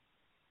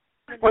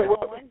Wait,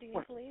 911, do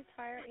you please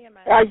fire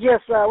EMS? yes,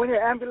 we need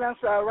an ambulance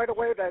right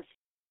away. That's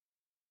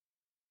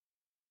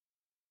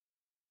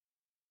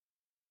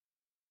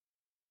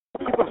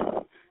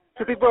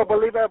two people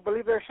believe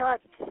they're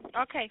shot.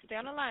 Okay, stay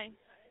on the line.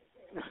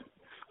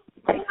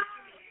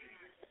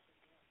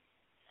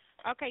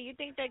 Okay, you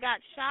think they got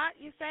shot,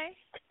 you say?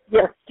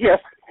 Yes, yes.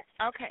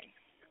 Okay.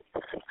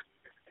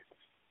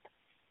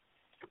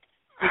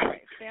 All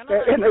right, stay on the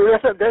line. And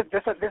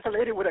there's a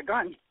lady with a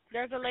gun.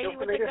 There's a lady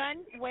with a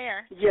gun?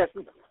 Where? Yes.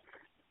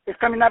 It's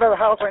coming out of the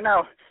house right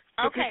now.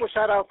 Two Okay. people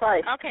shot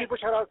outside. Okay. People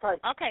shot outside.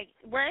 Okay,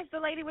 where's the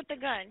lady with the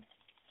gun?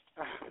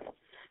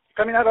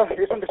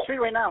 It's on the street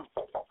right now.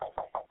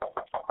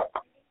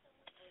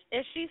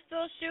 Is she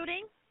still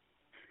shooting?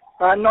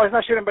 No, it's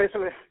not shooting, but it's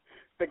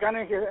the gun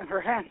in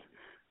her hand.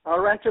 I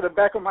ran to the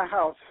back of my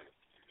house.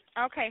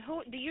 Okay,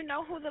 who do you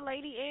know who the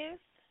lady is?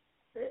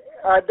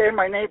 They're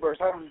my neighbors.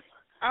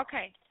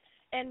 Okay.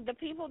 And the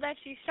people that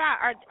she shot,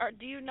 are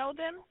do you know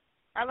them?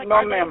 No,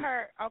 are ma'am. they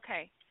her?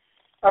 Okay.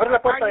 Abre la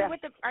puerta.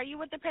 Are you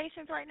with the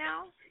patients right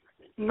now?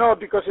 No,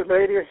 because the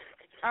lady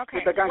Okay.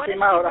 with the gun What came is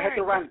she out. wearing? I had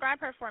to run. Describe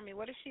her for me.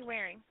 What is she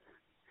wearing?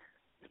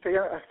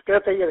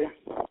 Quédate ahí.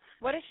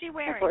 What is she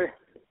wearing?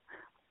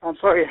 I'm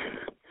sorry.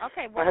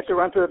 Okay. I had to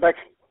run to the back.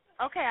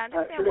 Okay, I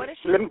understand. What is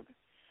she?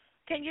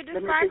 Can you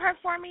describe her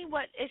for me?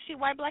 What is she?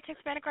 White, black,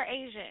 Hispanic, or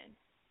Asian?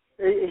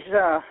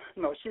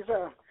 No, she's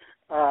a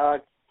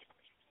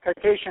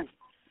Caucasian.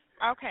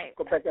 Okay.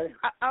 Go back there.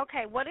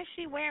 Okay. What is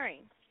she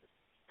wearing?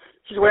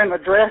 She's wearing a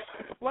dress.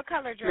 What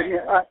color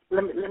dress?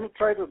 Let me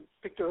try to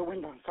picture the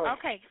window. Sorry.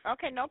 Okay.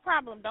 Okay. No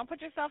problem. Don't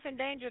put yourself in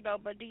danger though.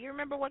 But do you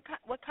remember what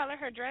color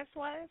her dress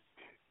was?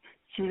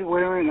 She's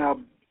wearing a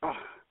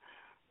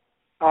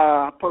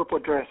purple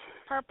dress.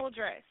 Purple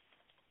dress.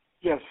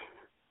 Yes.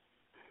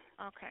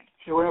 Okay.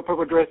 She's wearing a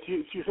purple dress.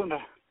 She's on the.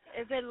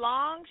 Is it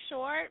long,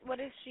 short? What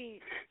is she?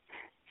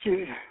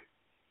 She.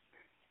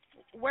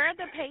 Where are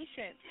the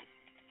patients?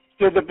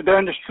 They're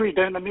in the street.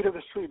 They're in the middle of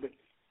the street.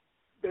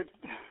 Okay.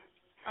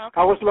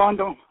 I was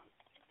London.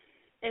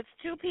 It's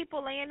two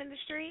people laying in the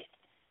street?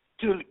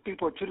 Two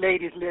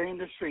ladies laying in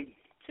the street.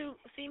 Two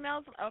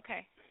females?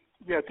 Okay.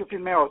 Yeah, two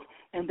females.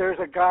 And there's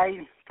a guy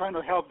trying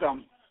to help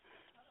them.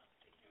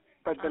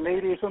 But the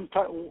lady is on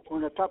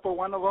the top of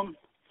one of them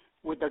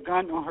with a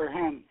gun on her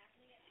hand.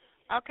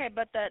 Okay,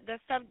 but the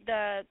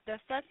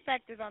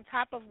suspect is on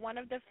top of one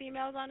of the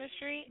females on the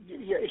street?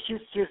 Yeah,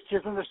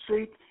 she's on the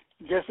street,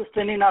 just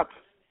standing up.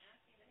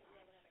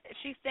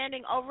 She's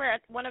standing over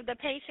at one of the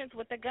patients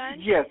with the gun?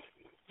 Yes,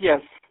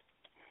 yes.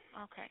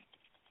 Okay.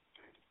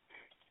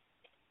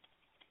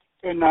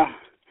 And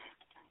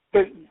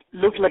it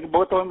looks like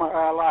both of them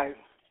are alive.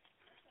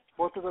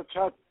 Both of the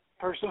shot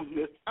person,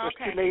 there's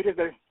two ladies,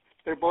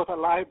 they're both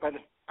alive, but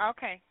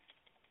okay.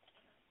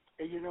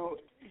 You know,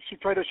 she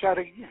tried to shot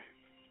again.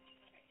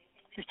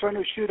 She's trying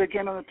to shoot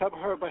again on the top of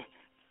her, but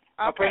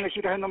apparently she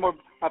don't have no more.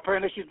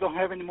 Apparently she don't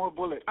have any more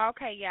bullets.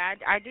 Okay, yeah,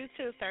 I do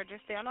too, sir.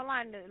 Just stay on the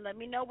line and let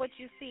me know what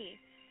you see.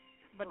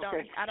 But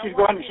okay. I don't.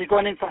 She's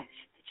going inside.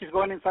 She's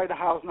going inside the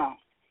house now.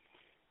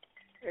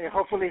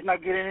 Hopefully, it's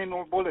not getting any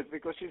more bullets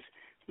because she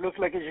looks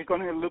like she's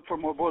going to look for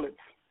more bullets.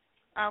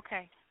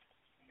 Okay.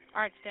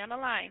 All right, stay on the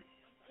line.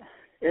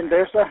 And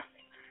there's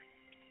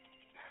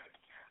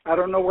I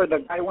don't know where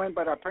the guy went,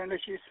 but apparently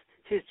she's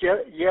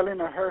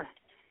yelling at her,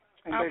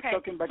 and they're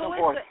talking back and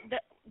forth.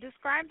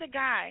 Describe the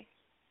guy.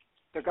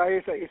 The guy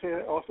is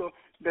also,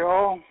 they're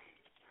all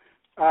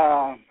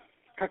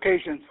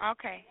Caucasians.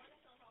 Okay.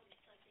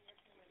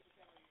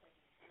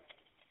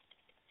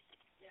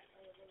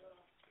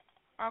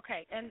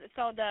 Okay, and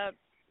so the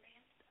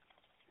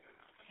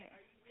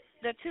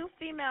two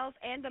females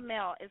and the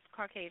male is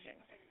Caucasian.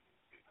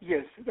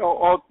 Yes,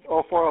 all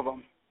four of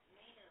them.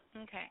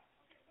 Okay.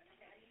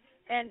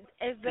 And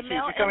is the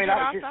male she's coming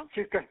injured out, also?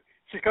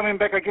 She's coming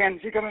back again.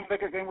 She's coming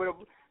back again with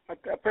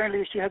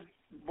apparently she has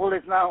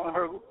bullets now on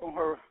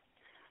her.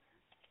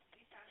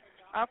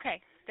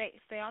 Okay,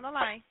 stay on the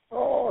line.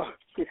 Oh,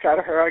 she shot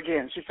her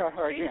again. She shot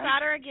her again. She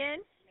shot her again?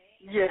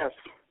 Yes,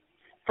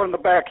 from the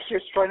back. She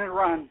was trying to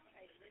run.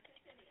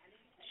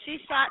 She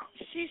shot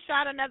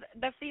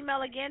the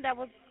female again. That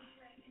was.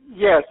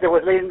 Yes, they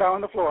was laying down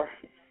on the floor.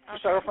 She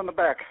shot her from the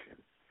back.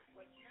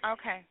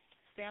 Okay,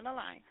 stay on the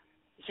line.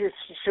 She's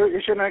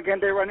shooting again.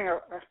 They're running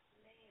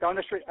down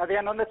the street.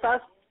 Adrián, ¿dónde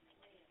estás?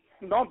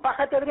 No,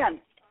 bájate, Adrián.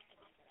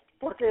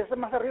 Porque es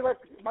más arriba,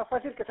 más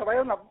fácil que se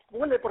vaya una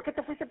bullet. ¿Por qué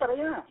te fuiste para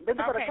allá?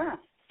 Vente para acá.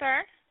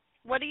 Sir,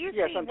 what do you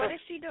see? What is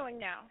she doing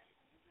now?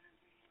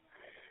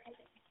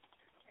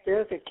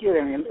 There's a kid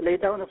and lay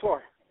down on the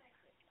floor.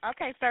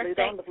 Okay, sir. Lay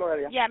down on the floor,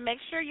 Adrián. Yeah, make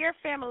sure your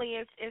family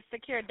is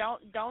secure.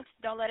 Don't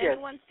let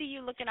anyone see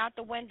you looking out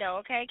the window.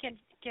 Okay?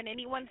 Can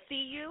anyone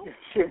see you?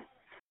 Sure.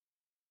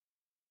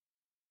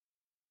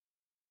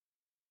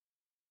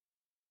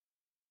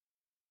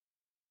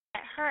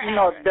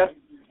 No,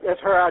 that's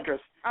her address.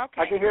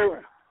 Okay. I can hear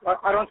her.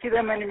 I don't see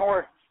them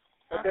anymore,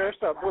 but there's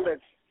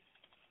bullets.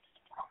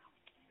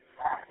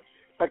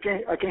 I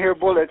can hear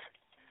bullets,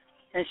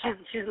 and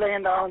she's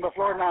laying down on the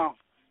floor now.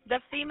 The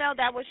female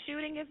that was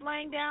shooting is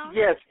laying down?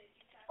 Yes.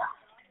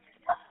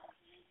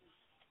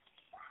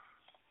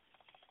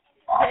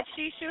 Did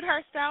she shoot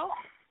herself?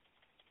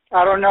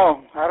 I don't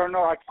know.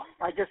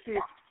 I just see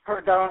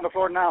her down on the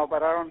floor now,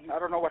 but I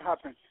don't know what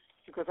happened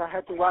because I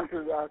had to run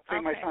to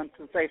take my son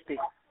to safety.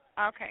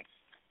 Okay.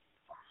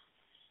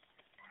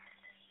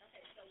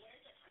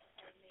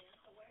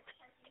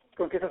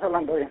 ¿Con qué estás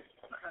hablando? Bien.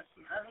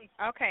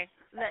 Okay.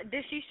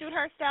 Did she shoot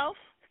herself?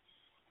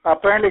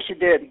 Apparently she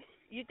did.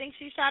 You think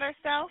she shot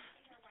herself?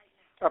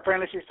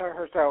 Apparently she shot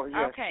herself.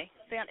 Yes. Okay.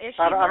 Then is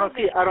she I don't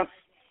moving? see. I don't.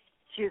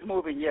 She's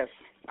moving. Yes.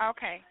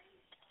 Okay.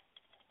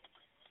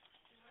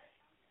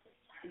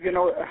 You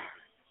know,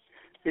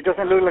 it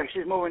doesn't look like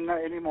she's moving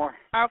anymore.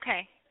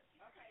 Okay.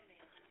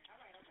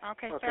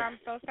 Okay, sir. I'm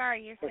so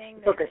sorry you're saying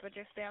this, but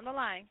just stay on the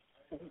line.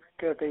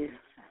 Quédate ahí.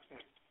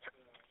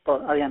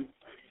 Adrián,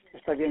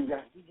 está bien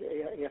ya.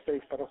 Ella se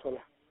disparó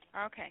sola.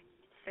 Okay.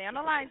 Stay on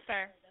the line,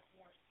 sir.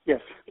 Yes.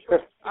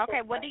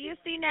 Okay. What do you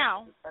see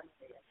now?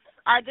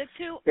 Are the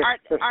two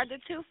are the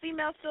two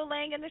females still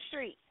laying in the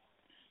street?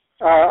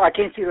 I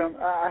can't see them.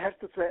 I have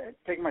to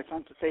take my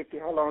son to safety.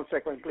 Hold on a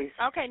second, please.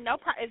 Okay, no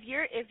problem.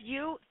 If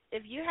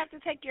you have to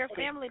take your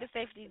family to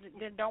safety,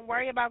 then don't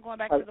worry about going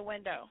back to the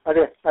window.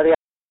 Adiós.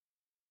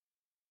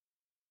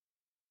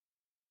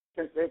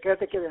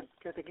 Quédate aquí, Adrián.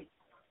 Quédate aquí.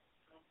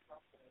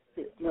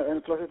 Sí, no, en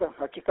el closet.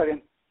 Aquí está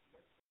bien.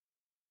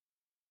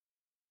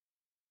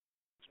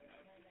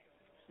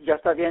 Ya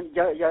está bien.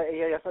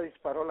 Ella ya se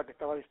disparó, la que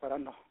estaba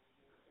disparando.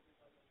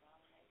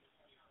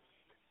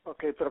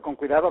 Okay, pero con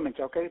cuidado,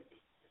 Mencha, okay?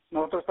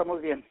 Nosotros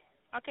estamos bien.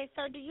 Okay,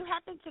 sir, do you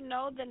happen to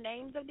know the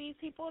names of these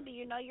people? Do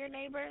you know your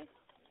neighbors?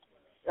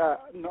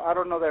 No, I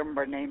don't know them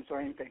by names or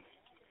anything.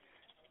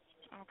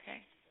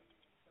 Okay.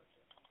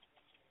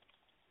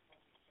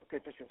 Okay,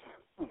 preciosa.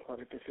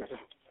 Joder, preciosa.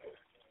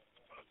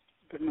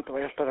 Pero no te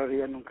vayas para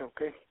arriba nunca,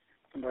 okay?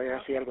 Cuando vaya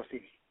así, algo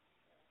así.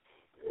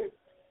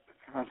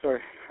 I'm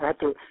sorry. I had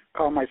to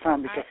call my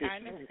son because he's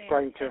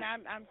crying too.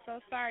 And I'm so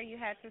sorry you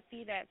had to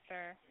see that,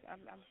 sir.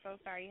 I'm so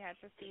sorry you had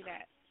to see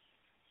that.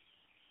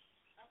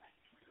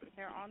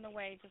 They're on the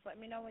way. Just let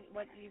me know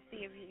what you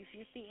see. If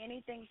you see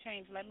anything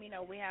change, let me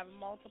know. We have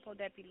multiple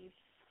deputies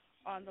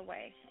on the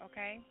way.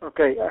 Okay.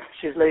 Okay.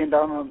 She's laying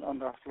down on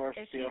the floor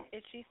still.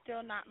 Is she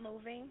still not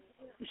moving?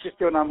 She's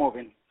still not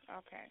moving.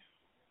 Okay.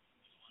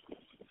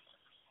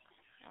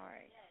 All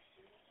right.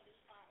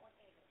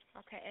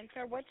 Okay. And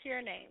sir, what's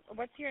your name?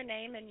 What's your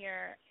name and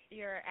your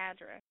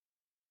address?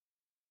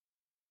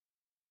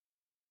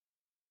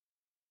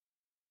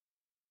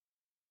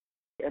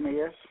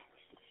 MAS.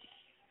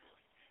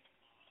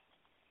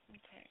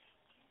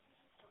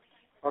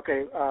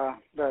 Okay,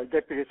 the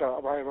deputies are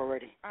arrived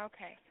already.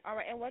 Okay. All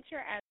right. And what's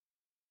your address?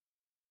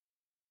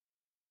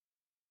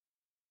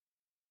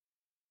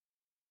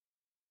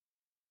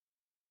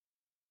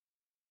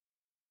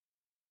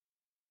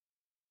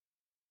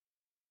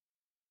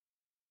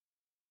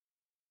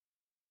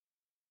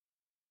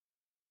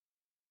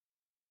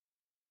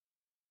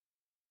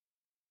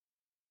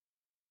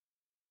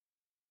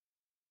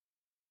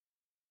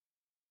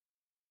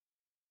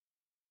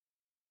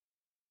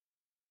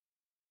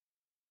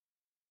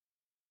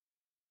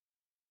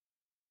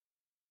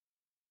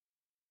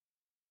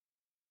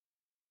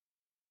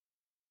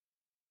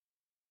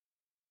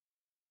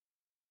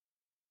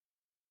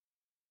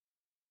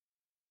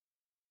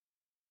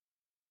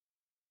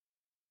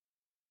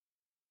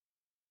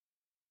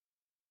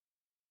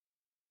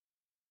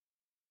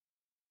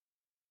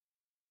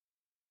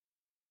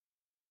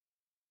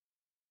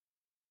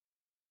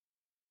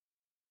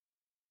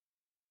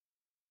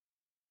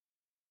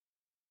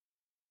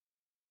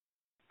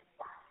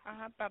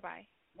 Bye-bye.